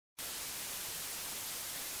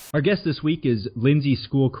Our guest this week is Lindsay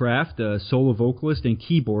Schoolcraft, a solo vocalist and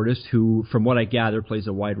keyboardist who, from what I gather, plays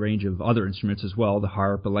a wide range of other instruments as well, the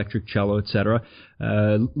harp, electric cello, etc.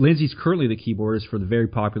 Lindsay's currently the keyboardist for the very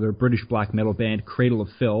popular British black metal band Cradle of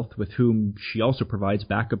Filth, with whom she also provides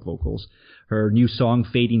backup vocals. Her new song,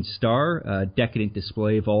 Fading Star, a decadent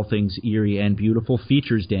display of all things eerie and beautiful,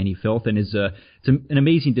 features Dani Filth and is it's an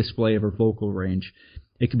amazing display of her vocal range.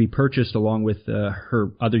 It can be purchased along with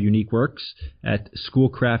her other unique works at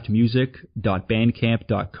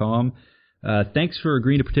schoolcraftmusic.bandcamp.com. Thanks for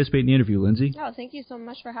agreeing to participate in the interview, Lindsay. Oh, thank you so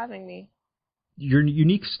much for having me. Your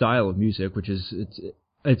unique style of music, which is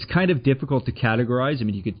it's kind of difficult to categorize. I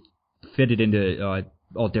mean, you could fit it into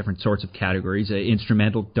all different sorts of categories: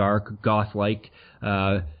 instrumental, dark, goth-like.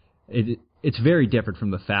 It's very different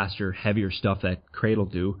from the faster, heavier stuff that Cradle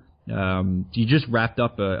do. You just wrapped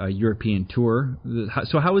up a European tour.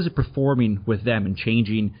 So how is it performing with them and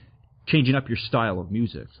changing up your style of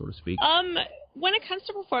music, so to speak? When it comes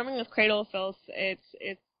to performing with Cradle of Filth, it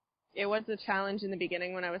was a challenge in the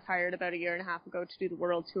beginning when I was hired about a year and a half ago to do the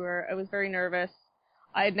world tour. I was very nervous.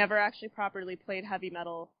 I had never actually properly played heavy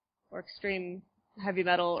metal or extreme heavy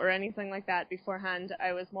metal or anything like that beforehand.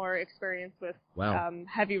 I was more experienced with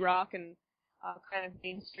heavy rock and kind of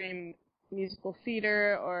mainstream musical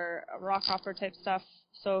theater or rock opera type stuff.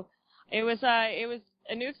 So it was a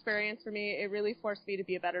new experience for me. It really forced me to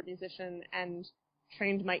be a better musician and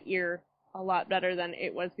trained my ear a lot better than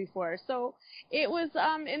it was before. So it was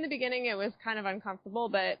in the beginning it was kind of uncomfortable,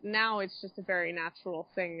 but now it's just a very natural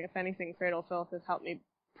thing. If anything, Cradle of Filth has helped me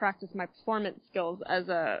practice my performance skills as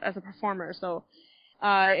a performer. So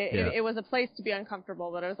it was a place to be uncomfortable,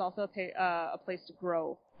 but it was also a place to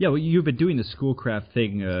grow. Yeah, well, you've been doing the Schoolcraft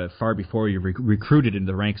thing far before you recruited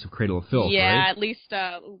into the ranks of Cradle of Filth, yeah, right? At least,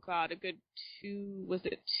 a good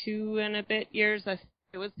 2 and a bit years?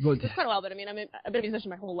 It was quite a while, but I mean, I've been a musician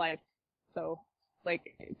my whole life, so,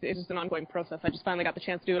 like, it's just an ongoing process. I just finally got the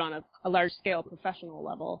chance to do it on a large-scale professional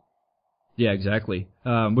level. Yeah, exactly.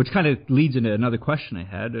 Which kind of leads into another question I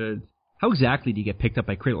had. How exactly do you get picked up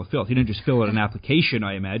by Cradle of Filth? You didn't just fill out an application,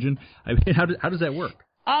 I imagine. I mean, how does that work?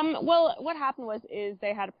 Well, what happened is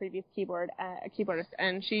they had a previous keyboardist,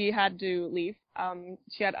 and she had to leave.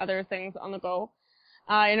 She had other things on the go,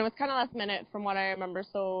 and it was kind of last minute from what I remember.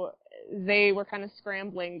 So they were kind of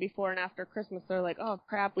scrambling before and after Christmas. They're like, "Oh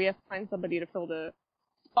crap, we have to find somebody to fill the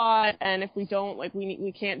spot, and if we don't, like,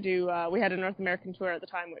 we can't do." We had a North American tour at the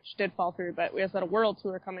time, which did fall through, but we also had a world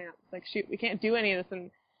tour coming up. It's like, shoot, we can't do any of this,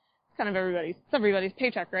 and kind of everybody's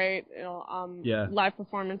paycheck, right? You know, live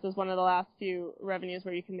performance is one of the last few revenues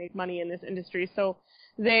where you can make money in this industry. So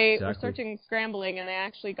they were searching, scrambling, and they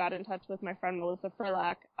actually got in touch with my friend Melissa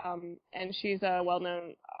Furlack, and she's a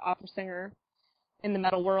well-known opera singer in the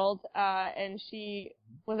metal world, and she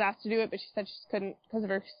was asked to do it, but she said she couldn't because of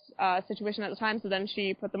her situation at the time. So then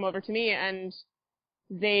she put them over to me, and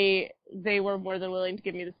they were more than willing to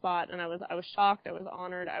give me the spot, and I was shocked, I was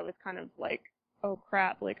honored, I was kind of like, oh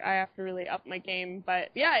crap, like I have to really up my game. But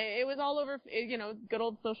yeah, it was all over, you know, good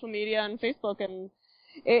old social media and Facebook, and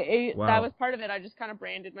that was part of it. I just kind of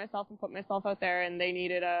branded myself and put myself out there, and they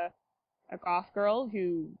needed a goth girl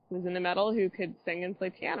who was into metal who could sing and play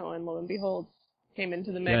piano, and lo and behold, came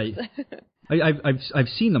into the mix. Yeah, I've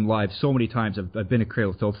seen them live so many times. I've been a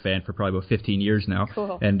Cradle of Filth fan for probably about 15 years now.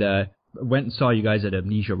 Cool. And went and saw you guys at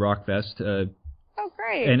Amnesia Rock Fest. Oh,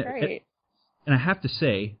 great, great. And I have to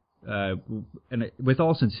say, and with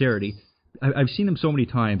all sincerity, I've seen them so many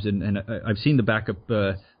times, and I've seen the backup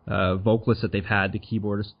vocalists that they've had, the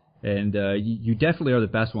keyboardists, and you definitely are the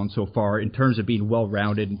best one so far in terms of being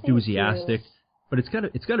well-rounded, enthusiastic. But it's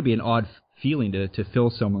got to be an odd feeling to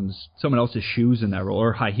fill someone else's shoes in that role,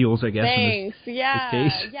 or high heels, I guess. Thanks. This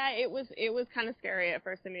yeah, it was kind of scary at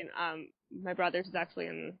first. I mean, my brother's actually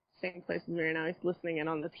in the same place as me right now. He's listening in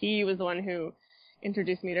on this. He was the one who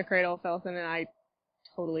introduced me to Cradle of Filth, and I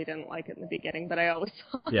totally didn't like it in the beginning, but I always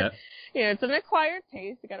thought, you know, it's an acquired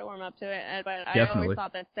taste. You got to warm up to it. But I always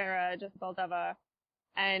thought that Sarah, Jessica Deva,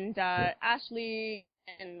 and Ashley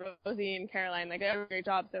and Rosie and Caroline, like, they did a great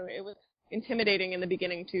job. So it was intimidating in the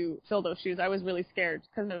beginning to fill those shoes. I was really scared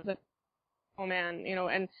because I was like, oh man, you know,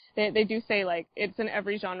 and they do say, like, it's in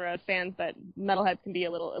every genre of fans that metalheads can be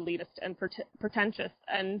a little elitist and pretentious,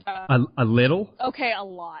 and a little? Okay, a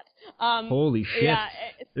lot. Holy shit. Yeah,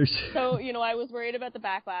 so, you know, I was worried about the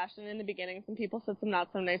backlash, and in the beginning some people said some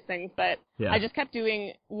not so nice things, but I just kept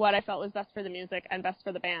doing what I felt was best for the music and best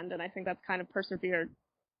for the band, and I think that's kind of persevered.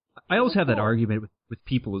 I always have that argument with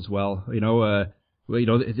people as well, you know,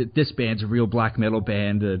 this band's a real black metal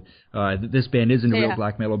band, this band isn't a real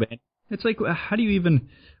black metal band. It's like, how do you even,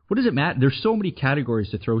 what does it matter? There's so many categories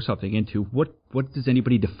to throw something into. What does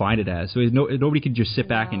anybody define it as? So nobody can just sit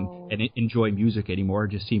back and enjoy music anymore.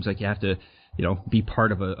 It just seems like you have to, be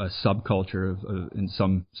part of a subculture in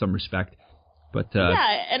some respect. But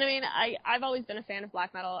yeah, and I mean, I've always been a fan of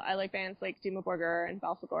black metal. I like bands like Dimmu Borgir and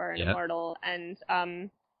Belphegor and Immortal, and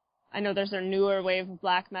I know there's a newer wave of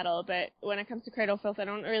black metal, but when it comes to Cradle of Filth, I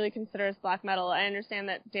don't really consider us black metal. I understand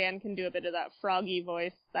that Dan can do a bit of that froggy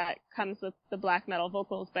voice that comes with the black metal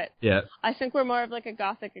vocals, but I think we're more of like a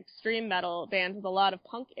gothic extreme metal band with a lot of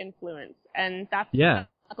punk influence, and that's not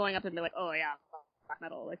going up and be like, oh yeah, black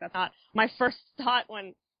metal. Like, that's not my first thought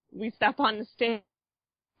when we step on the stage.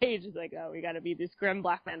 Is like, oh, we got to be this grim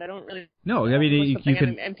black band. I don't really. No, I mean, you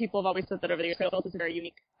can. And people have always said that over the years, Cradle of Filth is a very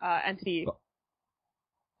unique entity.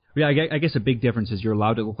 Yeah, I guess a big difference is you're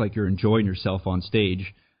allowed to look like you're enjoying yourself on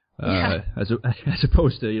stage, as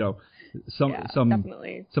opposed to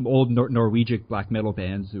some old Norwegian black metal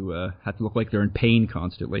bands who have to look like they're in pain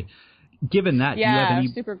constantly. Given that, do you have any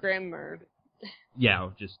super grim or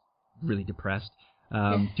just really depressed?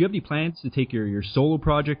 Do you have any plans to take your solo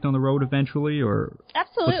project on the road eventually, or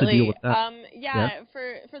absolutely? What's the deal with that?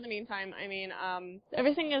 For the meantime, I mean,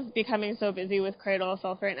 everything is becoming so busy with Cradle of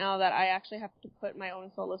Filth right now that I actually have to put my own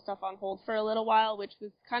solo stuff on hold for a little while, which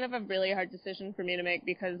was kind of a really hard decision for me to make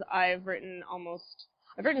because I've written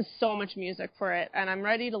so much music for it, and I'm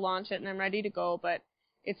ready to launch it and I'm ready to go, but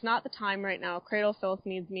it's not the time right now. Cradle of Filth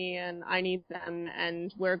needs me and I need them,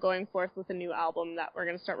 and we're going forth with a new album that we're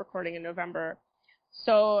going to start recording in November.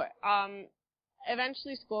 So,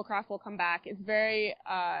 eventually Schoolcraft will come back. It's very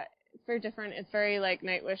different. It's very like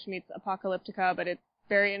Nightwish meets Apocalyptica, but it's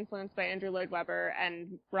very influenced by Andrew Lloyd Webber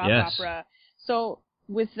and rock opera. So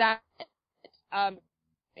with that,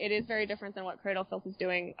 it is very different than what Cradle of Filth is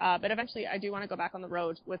doing. But eventually I do want to go back on the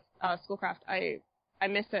road with, Schoolcraft. I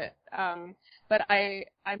miss it. But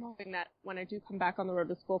I'm hoping that when I do come back on the road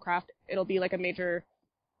with Schoolcraft, it'll be like a major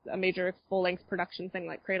full-length production thing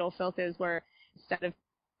like Cradle of Filth is, where instead of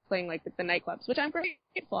playing like the nightclubs, which I'm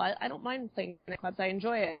grateful. I don't mind playing nightclubs. I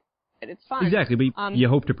enjoy it. It's fun. Exactly, but you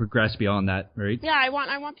hope to progress beyond that, right? Yeah, I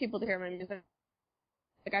want people to hear my music.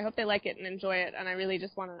 Like, I hope they like it and enjoy it, and I really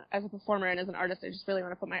just want to, as a performer and as an artist, I just really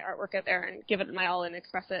want to put my artwork out there and give it my all and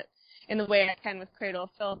express it in the way I can with Cradle of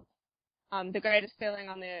Filth. The greatest feeling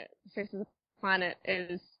on the face of the planet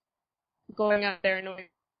is going out there and knowing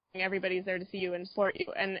everybody's there to see you and support you.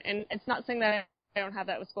 And it's not saying that I don't have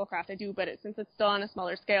that with Schoolcraft. I do, but since it's still on a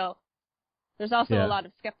smaller scale, there's also a lot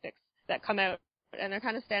of skeptics that come out and they're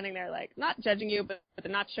kind of standing there like, not judging you, but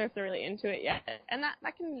they're not sure if they're really into it yet. And that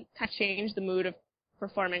can kind of change the mood of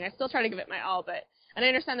performing. I still try to give it my all, and I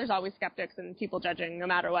understand there's always skeptics and people judging no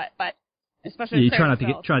matter what, but especially you try not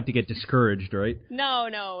to get discouraged, right? No,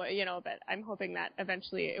 but I'm hoping that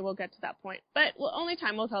eventually it will get to that point. But only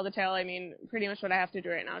time will tell the tale. I mean, pretty much what I have to do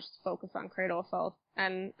right now is just focus on Cradle of Filth,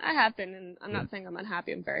 and I have been, and I'm not saying I'm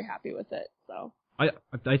unhappy. I'm very happy with it. So I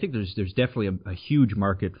think there's definitely a huge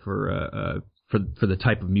market for the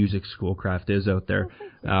type of music Schoolcraft is out there.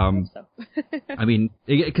 I mean,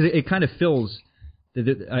 because it kind of fills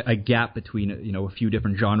a gap between a few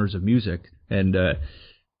different genres of music, and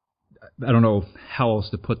I don't know how else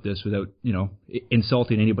to put this without,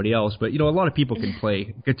 insulting anybody else, but, a lot of people can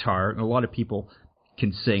play guitar and a lot of people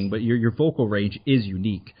can sing, but your vocal range is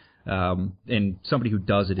unique. And somebody who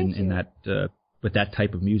does it in that, with that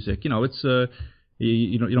type of music, it's,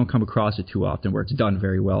 you don't come across it too often where it's done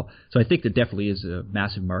very well. So I think there definitely is a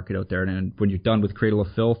massive market out there. And when you're done with Cradle of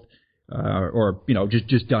Filth, or,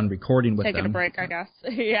 just done recording with them. Taking a break, I guess.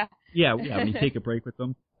 Yeah. Yeah, when you take a break with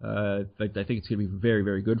them, I think it's going to be very,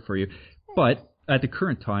 very good for you. But at the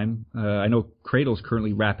current time, I know Cradle's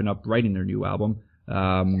currently wrapping up writing their new album.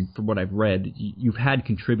 From what I've read, you've had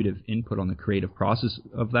contributive input on the creative process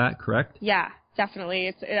of that, correct? Yeah,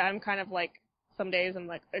 definitely. I'm kind of like, some days I'm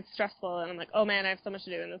like, it's stressful, and I'm like, oh man, I have so much to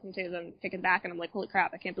do, and then some days I'm taken back, and I'm like, holy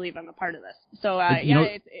crap, I can't believe I'm a part of this. So,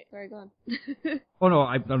 sorry, go on. Oh no,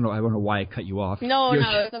 I don't know why I cut you off. No,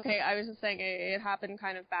 it's okay. I was just saying it happened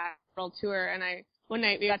kind of back world tour, and one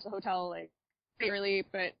night we got to the hotel like pretty early,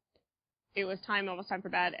 but it was almost time for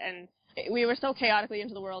bed, and we were so chaotically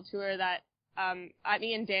into the world tour that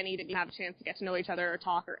me and Dani didn't have a chance to get to know each other or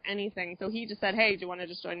talk or anything. So he just said, hey, do you want to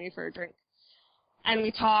just join me for a drink? And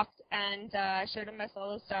we talked, and I showed him my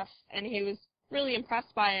solo stuff, and he was really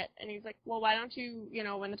impressed by it. And he's like, well, why don't you,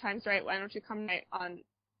 when the time's right, why don't you come on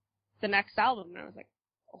the next album? And I was like,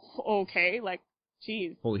 okay, like,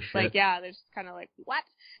 geez. Holy shit. Like, yeah, they're just kind of like, what?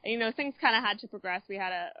 And, things kind of had to progress. We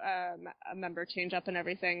had a member change up and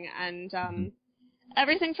everything, and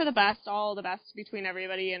everything for the best, all the best between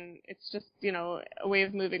everybody, and it's just, a way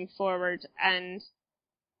of moving forward. And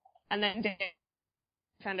And then Dan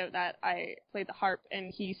found out that I played the harp,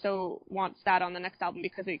 and he so wants that on the next album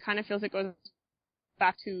because it kind of feels it goes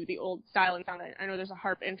back to the old style and sound. I know there's a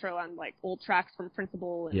harp intro on like old tracks from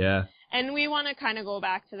Principle. And, yeah. And we want to kind of go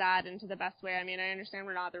back to that and to the best way. I mean, I understand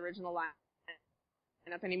we're not the original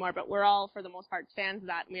lineup anymore, but we're all, for the most part, fans of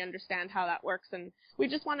that, and we understand how that works, and we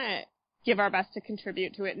just want to give our best to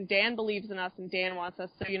contribute to it. And Dan believes in us, and Dan wants us.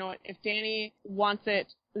 So, you know what? If Dani wants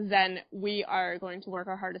it, then we are going to work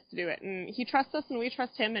our hardest to do it. And he trusts us, and we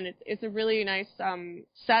trust him, and it's a really nice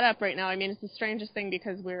setup right now. I mean, it's the strangest thing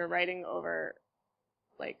because we're writing over,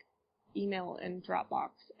 like, email and Dropbox,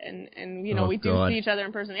 and you know, we do see each other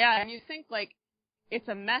in person. Yeah, and you think, like, it's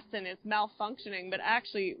a mess and it's malfunctioning, but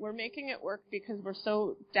actually we're making it work because we're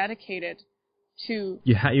so dedicated to...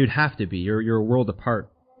 You'd have to be. You're a world apart.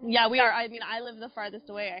 Yeah, we are. I mean, I live the farthest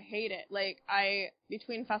away. I hate it. Like,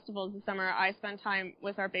 between festivals this summer, I spent time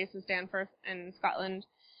with our bassist Dan Filth in Scotland,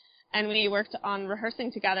 and we worked on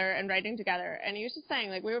rehearsing together and writing together, and he was just saying,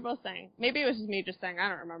 like, we were both saying, maybe it was just me just saying, I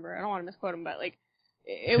don't remember, I don't want to misquote him, but, like,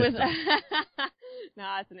 it was... No,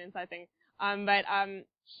 it's an inside thing. But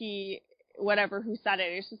who said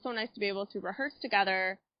it, it's just so nice to be able to rehearse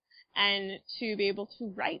together and to be able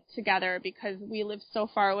to write together because we live so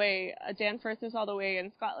far away. Dan Firth is all the way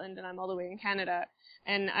in Scotland and I'm all the way in Canada,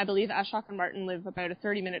 and I believe Ashok and Martin live about a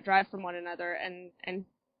 30-minute drive from one another, and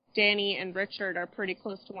Dani and Richard are pretty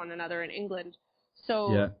close to one another in England.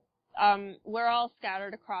 So we're all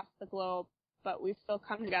scattered across the globe, but we still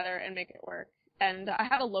come together and make it work. And I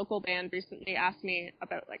had a local band recently ask me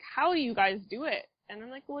about, like, how do you guys do it? And I'm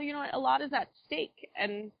like, well, you know what, a lot is at stake,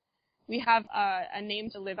 and we have a name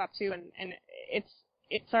to live up to, and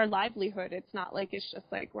it's our livelihood. It's not like it's just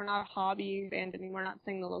like we're not a hobby band anymore. Not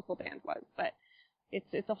saying the local band was, but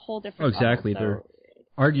it's a whole different. Oh, exactly. Level, so.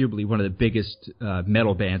 They're arguably one of the biggest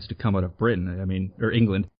metal bands to come out of Britain. I mean, or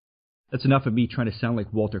England. That's enough of me trying to sound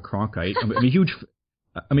like Walter Cronkite. I'm a huge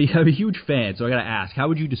fan. So I gotta ask, how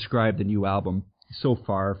would you describe the new album so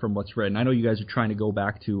far from what's written? I know you guys are trying to go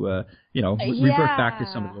back to, revert back to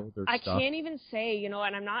some of the older stuff. I can't even say, and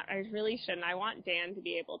I really shouldn't. I want Dan to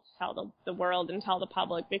be able to tell the world and tell the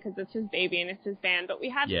public because it's his baby and it's his band, but we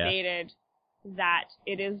have debated that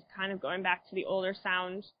it is kind of going back to the older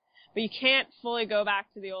sound, but you can't fully go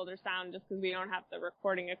back to the older sound just because we don't have the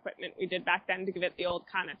recording equipment we did back then to give it the old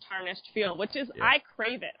kind of tarnished feel, which is, I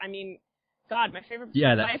crave it. I mean, God, my favorite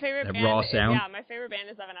band, raw sound. My favorite band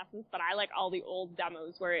is Evanescence, but I like all the old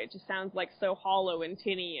demos where it just sounds like so hollow and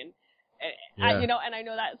tinny, and and I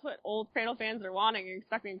know that's what old Cradle fans are wanting and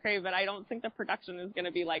expecting and crave, but I don't think the production is going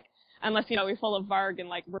to be like, unless we full of Varg and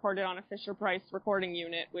like record it on a Fisher-Price recording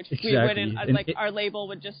unit, which we wouldn't, our label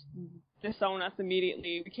would just disown us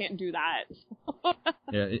immediately. We can't do that.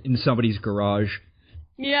 In somebody's garage.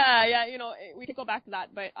 Yeah, we could go back to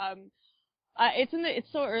that, but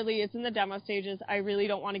it's so early. It's in the demo stages. I really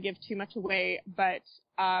don't want to give too much away, but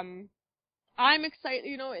I'm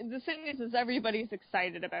excited. The thing is everybody's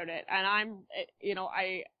excited about it, and I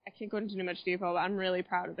can't go into too much detail, but I'm really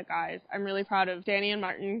proud of the guys. I'm really proud of Dani and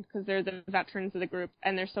Martin because they're the veterans of the group,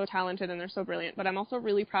 and they're so talented and they're so brilliant. But I'm also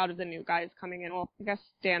really proud of the new guys coming in. Well, I guess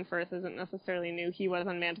Dan Firth isn't necessarily new. He was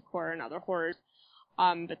on Manticore and other horrors.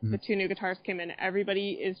 But the two new guitarists came in.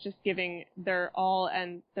 Everybody is just giving their all,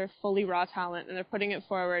 and they're fully raw talent, and they're putting it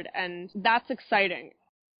forward, and that's exciting.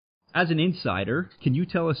 As an insider, can you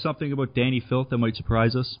tell us something about Dani Filth that might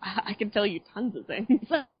surprise us? I can tell you tons of things.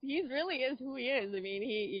 He really is who he is. I mean,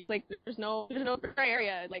 he's like, there's no gray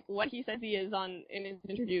area. Like, what he says he is in his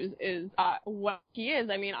interviews is what he is.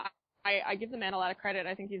 I mean, I give the man a lot of credit.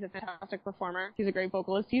 I think he's a fantastic performer. He's a great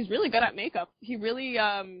vocalist. He's really good at makeup. He really,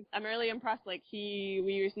 I'm really impressed. Like, we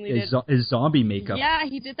recently did his zombie makeup. Yeah,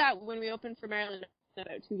 he did that when we opened for Marilyn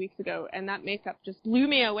about 2 weeks ago, and that makeup just blew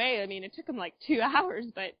me away. I mean, it took him like 2 hours,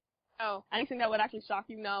 but anything that would actually shock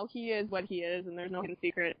you, no, he is what he is, and there's no hidden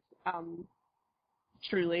secrets.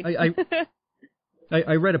 Truly.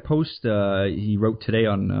 I read a post he wrote today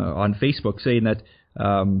on Facebook saying that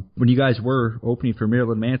when you guys were opening for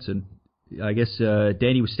Marilyn Manson, I guess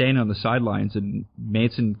Dani was standing on the sidelines and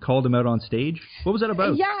Manson called him out on stage. What was that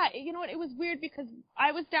about? Yeah, you know what? It was weird because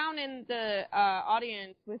I was down in the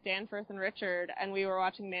audience with Dan Firth and Richard, and we were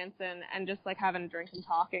watching Manson and just like having a drink and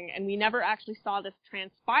talking, and we never actually saw this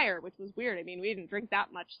transpire, which was weird. I mean, we didn't drink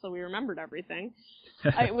that much, so we remembered everything,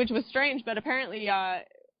 which was strange. But apparently,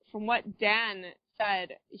 from what Dan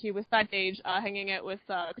said, he was backstage hanging out with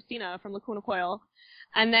Christina from Lacuna Coil.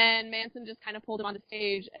 And then Manson just kind of pulled him on the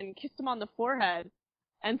stage and kissed him on the forehead.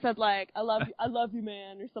 and said like, I love you,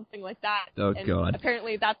 man, or something like that. Oh, and God.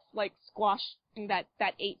 Apparently that's like squashing that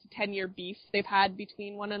 8 to 10 year beef they've had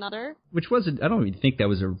between one another. Which wasn't, I don't even think that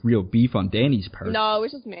was a real beef on Dani's part. No, it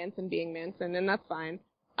was just Manson being Manson, and that's fine.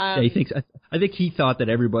 Yeah, I think he thought that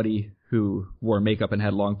everybody who wore makeup and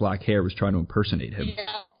had long black hair was trying to impersonate him.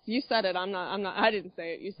 Yeah, you said it. I'm not. I didn't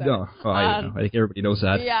say it. You said no, it. Oh, I think everybody knows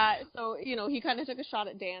that. Yeah, so, he kind of took a shot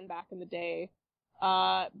at Dan back in the day.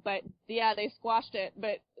 But, yeah, they squashed it.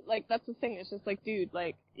 But, like, that's the thing. It's just like, dude,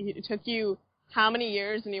 like, it took you how many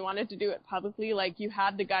years and you wanted to do it publicly? Like, you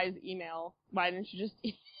had the guy's email. Why didn't you just...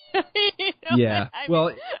 Yeah,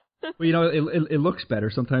 well, it looks better.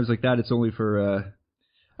 Sometimes like that, it's only for...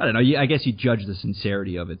 I don't know. I guess you judge the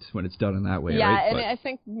sincerity of it when it's done in that way, yeah, right? Yeah, and I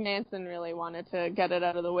think Manson really wanted to get it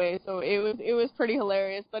out of the way, so it was pretty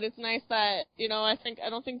hilarious. But it's nice that I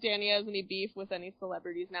don't think Dani has any beef with any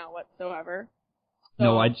celebrities now whatsoever. So,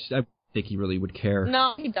 no, I think he really would care.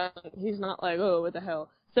 No, he doesn't. He's not like, oh, what the hell.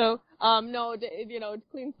 So, no,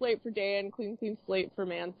 clean slate for Dan, clean slate for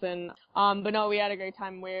Manson. But no, we had a great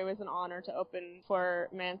time where it was an honor to open for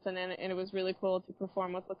Manson, and it was really cool to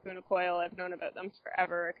perform with Lacuna Coil. I've known about them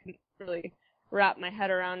forever. I couldn't really wrap my head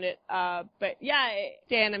around it. But yeah,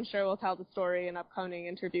 Dan, I'm sure will tell the story in upcoming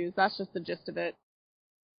interviews. That's just the gist of it.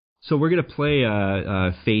 So we're going to play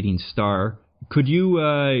Fading Star. Could you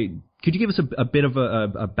give us a bit of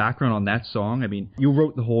a background on that song? I mean, you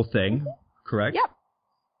wrote the whole thing, correct? Yep.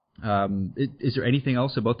 Is there anything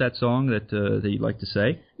else about that song that you'd like to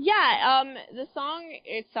say? Yeah, the song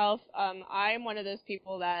itself, I'm one of those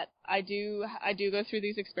people that I do go through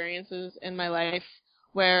these experiences in my life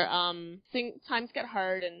where times get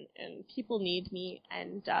hard and people need me,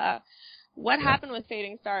 and what happened with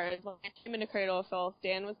Fading Star is when I came into Cradle of Filth,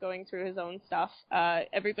 Dan was going through his own stuff.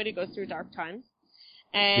 Everybody goes through dark times.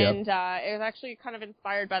 And it was actually kind of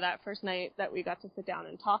inspired by that first night that we got to sit down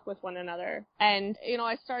and talk with one another. And,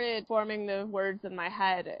 I started forming the words in my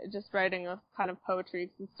head, just writing a kind of poetry.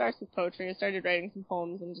 It starts with poetry. I started writing some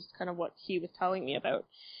poems and just kind of what he was telling me about.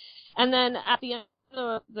 And then at the end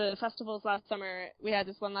of the festivals last summer, we had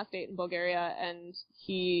this one last date in Bulgaria, and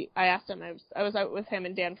I asked him, I was out with him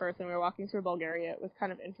and Dan Firth, and we were walking through Bulgaria. It was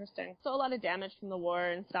kind of interesting. So a lot of damage from the war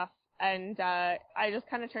and stuff. And I just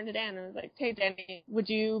kind of turned to Dan and was like, hey, Dani, would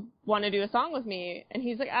you want to do a song with me? And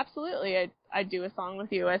he's like, absolutely, I'd do a song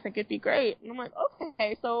with you. I think it'd be great. And I'm like,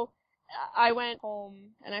 okay. So I went home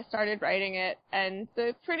and I started writing it. And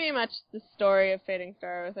pretty much the story of Fading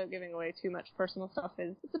Star, without giving away too much personal stuff,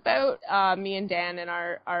 is it's about me and Dan and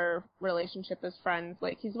our relationship as friends.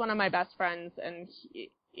 Like, he's one of my best friends. And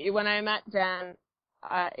when I met Dan,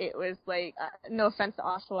 it was like, no offense to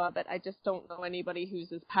Oshawa, but I just don't know anybody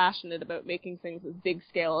who's as passionate about making things as big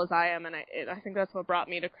scale as I am, and I think that's what brought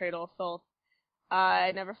me to Cradle of Filth.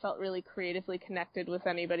 I never felt really creatively connected with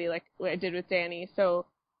anybody like what I did with Dani, so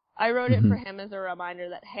I wrote it for him as a reminder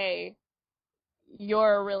that, hey,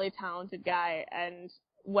 you're a really talented guy, and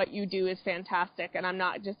what you do is fantastic, and I'm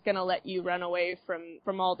not just going to let you run away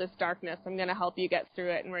from all this darkness. I'm going to help you get through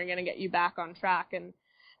it, and we're going to get you back on track, and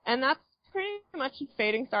that's pretty much what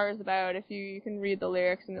Fading Star is about. If you can read the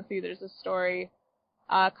lyrics and you'll see there's a story.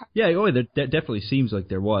 There definitely seems like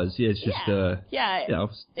there was. Yeah, it's just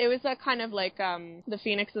it was a kind of like the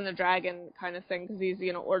Phoenix and the Dragon kind of thing, because he's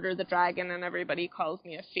Order the Dragon, and everybody calls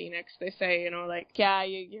me a Phoenix. They say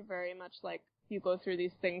you're very much like, you go through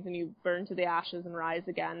these things and you burn to the ashes and rise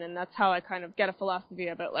again, and that's how I kind of get a philosophy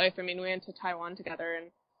about life. I mean, we went to Taiwan together, and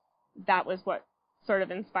that was what sort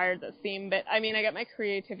of inspired the theme. But I mean, I get my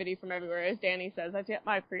creativity from everywhere. As Dani says, I get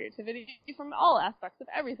my creativity from all aspects of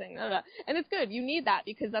everything. And it's good. You need that,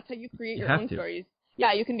 because that's how you create your own stories.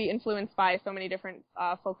 Yeah, you can be influenced by so many different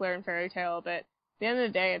folklore and fairy tale, but at the end of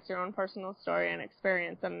the day, it's your own personal story and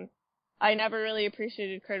experience. And I never really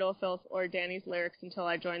appreciated Cradle of Filth or Dani's lyrics until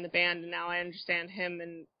I joined the band, and now I understand him,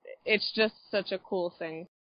 and it's just such a cool thing